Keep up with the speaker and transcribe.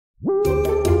Hello,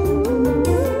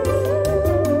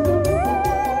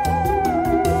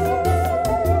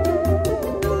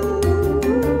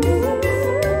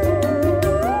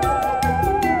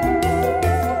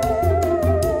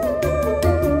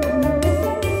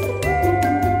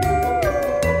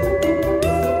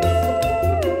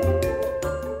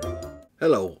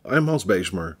 I'm Hans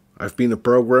Beesmer. I've been a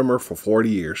programmer for 40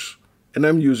 years, and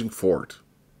I'm using Ford.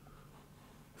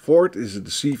 Ford is a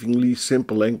deceivingly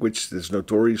simple language that's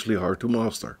notoriously hard to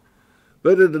master,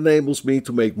 but it enables me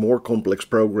to make more complex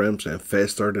programs and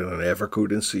faster than I ever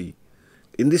could in C.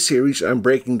 In this series I'm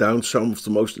breaking down some of the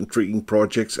most intriguing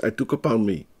projects I took upon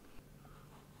me.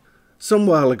 Some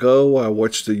while ago I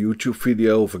watched a YouTube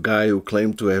video of a guy who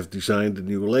claimed to have designed a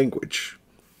new language.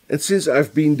 And since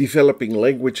I've been developing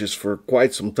languages for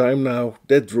quite some time now,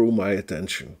 that drew my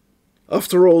attention.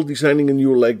 After all, designing a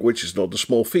new language is not a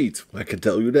small feat, I can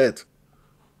tell you that.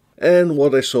 And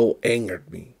what I saw angered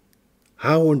me.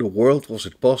 How in the world was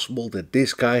it possible that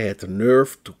this guy had the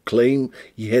nerve to claim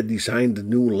he had designed a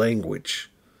new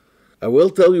language? I will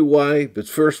tell you why, but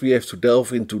first we have to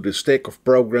delve into the stack of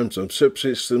programs and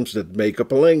subsystems that make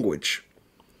up a language.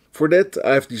 For that,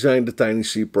 I've designed the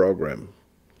Tinyc Program.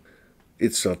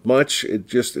 It's not much, it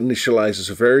just initializes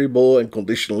a variable and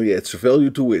conditionally adds a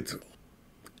value to it.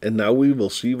 And now we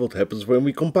will see what happens when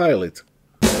we compile it.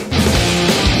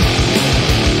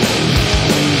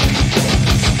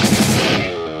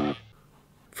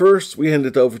 First, we hand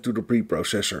it over to the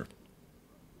preprocessor.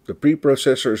 The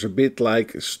preprocessor is a bit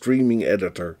like a streaming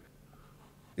editor.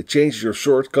 It changes your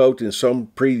shortcode in some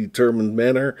predetermined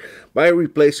manner by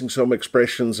replacing some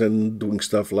expressions and doing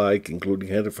stuff like including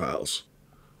header files.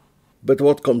 But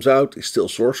what comes out is still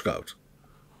source code.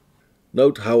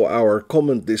 Note how our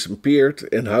comment disappeared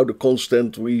and how the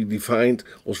constant we defined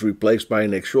was replaced by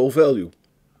an actual value.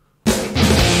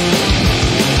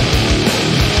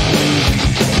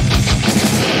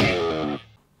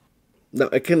 Now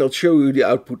I cannot show you the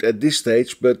output at this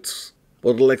stage, but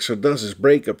what Alexa does is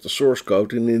break up the source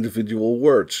code in individual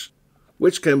words,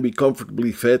 which can be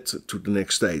comfortably fed to the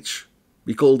next stage.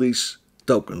 We call these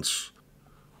tokens.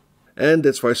 And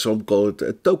that's why some call it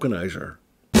a tokenizer.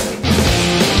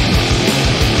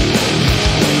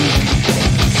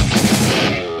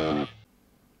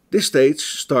 This stage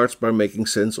starts by making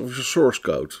sense of your source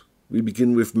code. We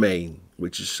begin with main,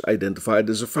 which is identified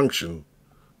as a function,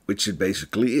 which it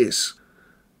basically is.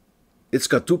 It's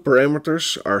got two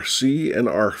parameters, rc and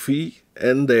rv,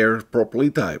 and they're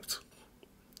properly typed.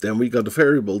 Then we got a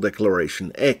variable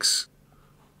declaration x.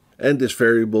 And this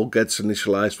variable gets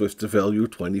initialized with the value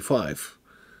 25.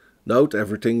 Note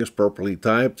everything is properly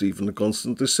typed, even the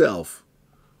constant itself.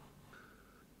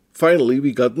 Finally,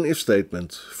 we got an if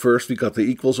statement. First we got the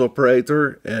equals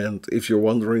operator, and if you're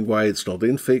wondering why it's not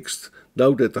infixed,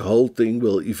 note that the whole thing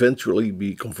will eventually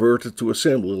be converted to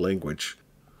assembly language.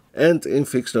 And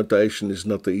infix notation is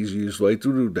not the easiest way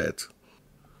to do that.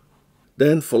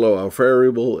 Then follow our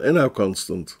variable and our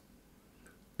constant.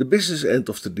 The business end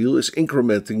of the deal is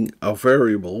incrementing our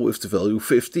variable with the value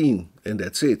 15, and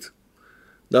that's it.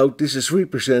 Note this is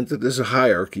represented as a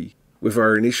hierarchy, with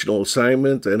our initial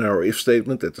assignment and our if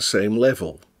statement at the same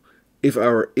level. If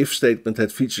our if statement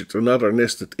had featured another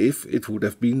nested if, it would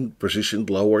have been positioned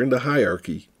lower in the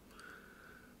hierarchy.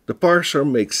 The parser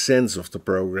makes sense of the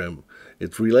program.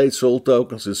 It relates all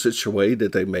tokens in such a way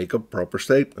that they make up proper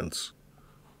statements.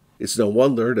 It's no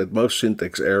wonder that most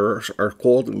syntax errors are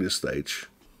caught in this stage.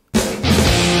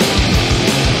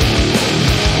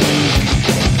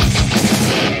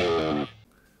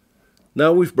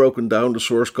 Now we've broken down the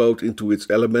source code into its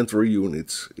elementary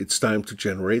units. It's time to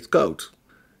generate code.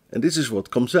 And this is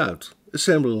what comes out,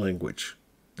 assembly language.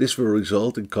 This will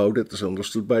result in code that is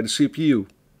understood by the CPU.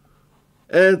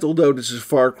 And although this is a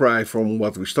far cry from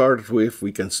what we started with,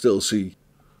 we can still see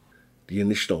the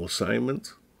initial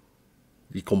assignment,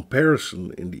 the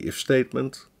comparison in the if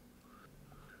statement.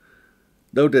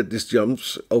 Note that this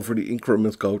jumps over the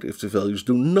increment code if the values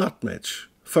do not match.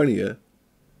 Funny, eh?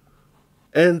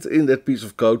 And in that piece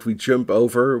of code we jump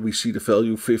over, we see the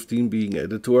value 15 being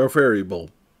added to our variable.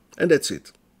 And that's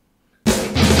it.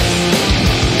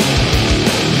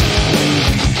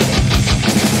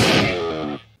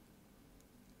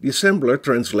 The assembler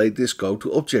translates this code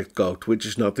to object code, which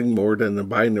is nothing more than a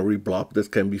binary blob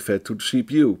that can be fed to the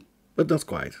CPU. But not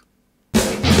quite.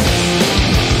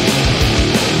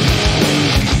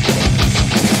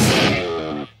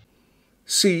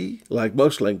 C, like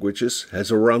most languages, has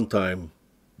a runtime.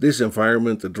 This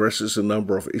environment addresses a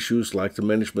number of issues like the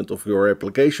management of your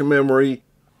application memory,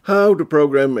 how the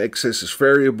program accesses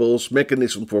variables,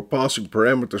 mechanism for passing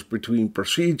parameters between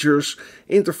procedures,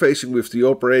 interfacing with the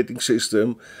operating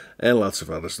system, and lots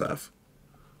of other stuff.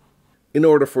 In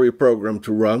order for your program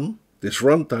to run, this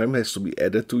runtime has to be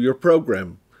added to your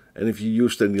program. And if you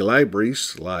used any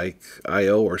libraries, like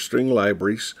I/O or string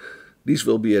libraries, these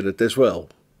will be added as well.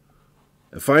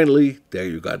 And finally, there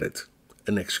you got it,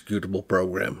 an executable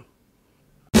program.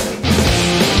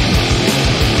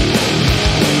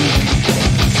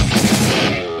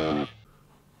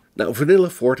 Now, vanilla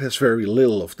Fort has very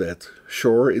little of that.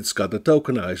 Sure, it's got a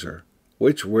tokenizer,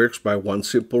 which works by one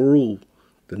simple rule.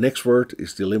 The next word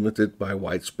is delimited by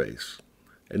white space.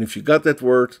 And if you got that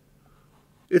word,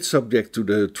 it's subject to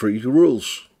the 3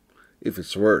 rules. If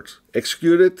it's a word,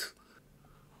 execute it.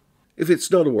 If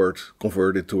it's not a word,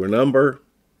 convert it to a number.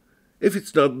 If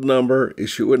it's not a number,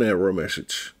 issue an error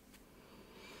message.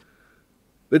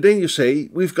 But then you say,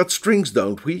 we've got strings,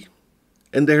 don't we?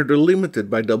 And they're delimited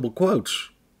by double quotes.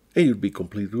 And you'd be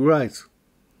completely right.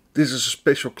 This is a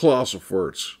special class of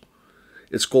words.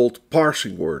 It's called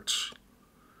Parsing Words.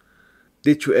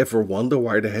 Did you ever wonder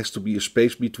why there has to be a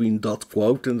space between dot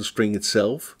quote and the string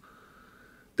itself?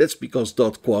 That's because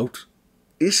dot quote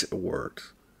is a word,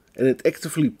 and it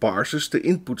actively parses the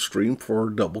input stream for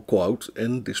double quote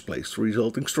and displays the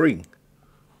resulting string.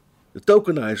 The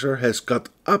tokenizer has got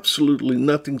absolutely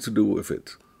nothing to do with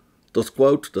it. Dot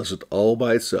quote does it all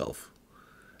by itself.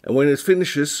 And when it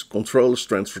finishes, control is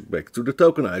transferred back to the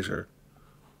tokenizer,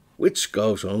 which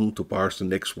goes on to parse the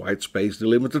next white space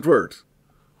delimited word.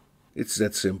 It's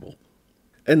that simple.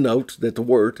 And note that the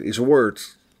word is a word.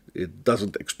 It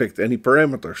doesn't expect any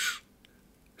parameters.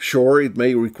 Sure, it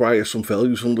may require some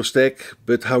values on the stack,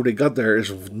 but how they got there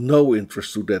is of no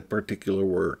interest to that particular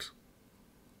word.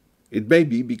 It may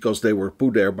be because they were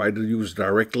put there by the user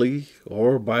directly,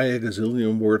 or by a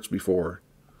gazillion words before.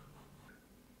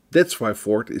 That's why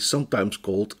Fort is sometimes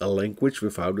called a language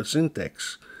without a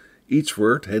syntax. Each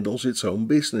word handles its own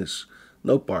business.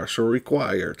 No parser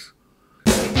required.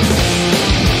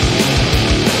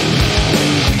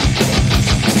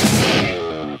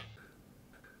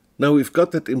 Now we've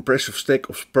got that impressive stack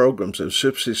of programs and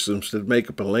subsystems that make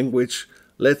up a language,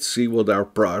 let's see what our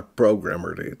proud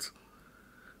programmer did.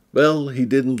 Well, he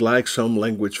didn't like some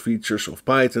language features of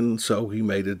Python, so he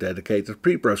made a dedicated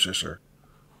preprocessor,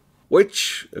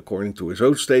 which, according to his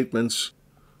own statements,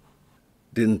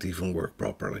 didn't even work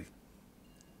properly.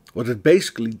 What it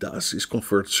basically does is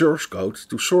convert source code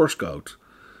to source code,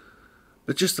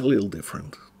 but just a little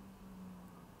different.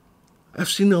 I've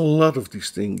seen a lot of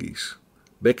these thingies.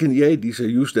 Back in the 80s I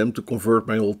used them to convert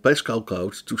my old Pascal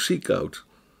code to C code.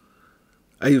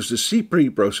 I used the C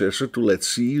preprocessor to let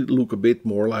C look a bit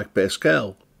more like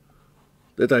Pascal.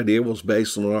 That idea was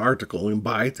based on an article in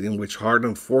Byte in which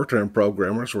hardened Fortran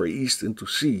programmers were eased into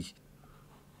C.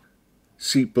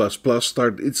 C++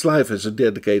 started its life as a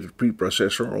dedicated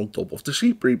preprocessor on top of the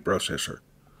C preprocessor.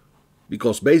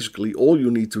 Because basically all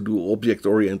you need to do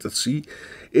object-oriented C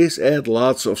is add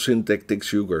lots of syntactic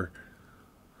sugar.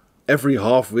 Every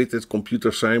half-witted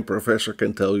computer science professor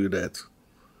can tell you that.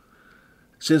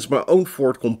 Since my own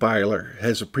Fort compiler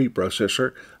has a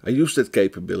preprocessor, I use that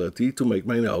capability to make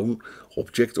my own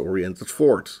object-oriented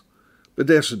Fort. But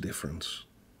there's a difference.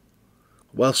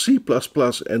 While C++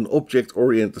 and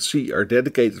object-oriented C are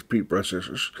dedicated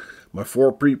preprocessors, my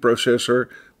Fort preprocessor,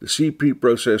 the C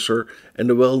preprocessor, and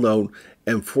the well-known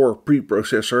M4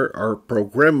 preprocessor are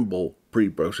programmable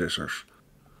preprocessors.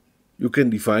 You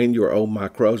can define your own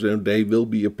macros and they will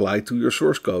be applied to your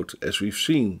source code, as we've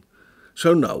seen.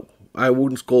 So no, I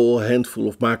wouldn't call a handful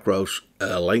of macros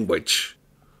a language.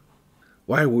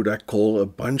 Why would I call a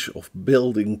bunch of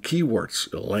building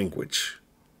keywords a language?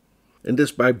 And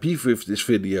that's my beef with this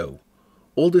video.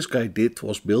 All this guy did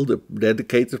was build a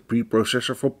dedicated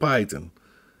preprocessor for Python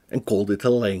and called it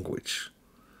a language.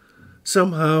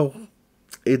 Somehow,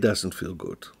 it doesn't feel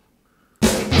good.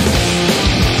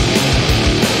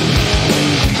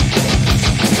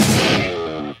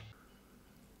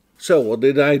 So what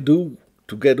did I do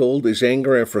to get all this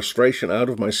anger and frustration out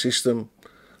of my system?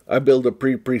 I built a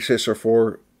preprocessor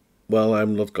for, well,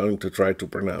 I'm not going to try to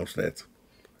pronounce that.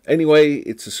 Anyway,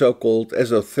 it's a so-called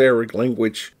esoteric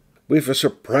language with a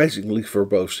surprisingly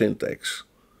verbose syntax.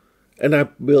 And I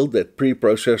built that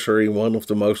preprocessor in one of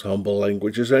the most humble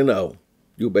languages I know,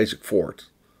 UBasic Fort.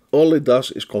 All it does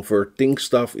is convert Think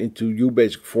stuff into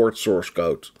UBasic Fort source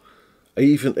code. I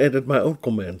even added my own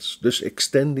commands, thus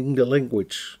extending the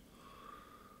language.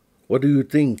 What do you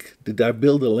think? Did I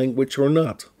build a language or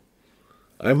not?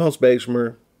 I'm Hans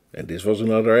Beesmer, and this was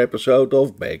another episode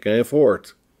of Back and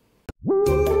Forth.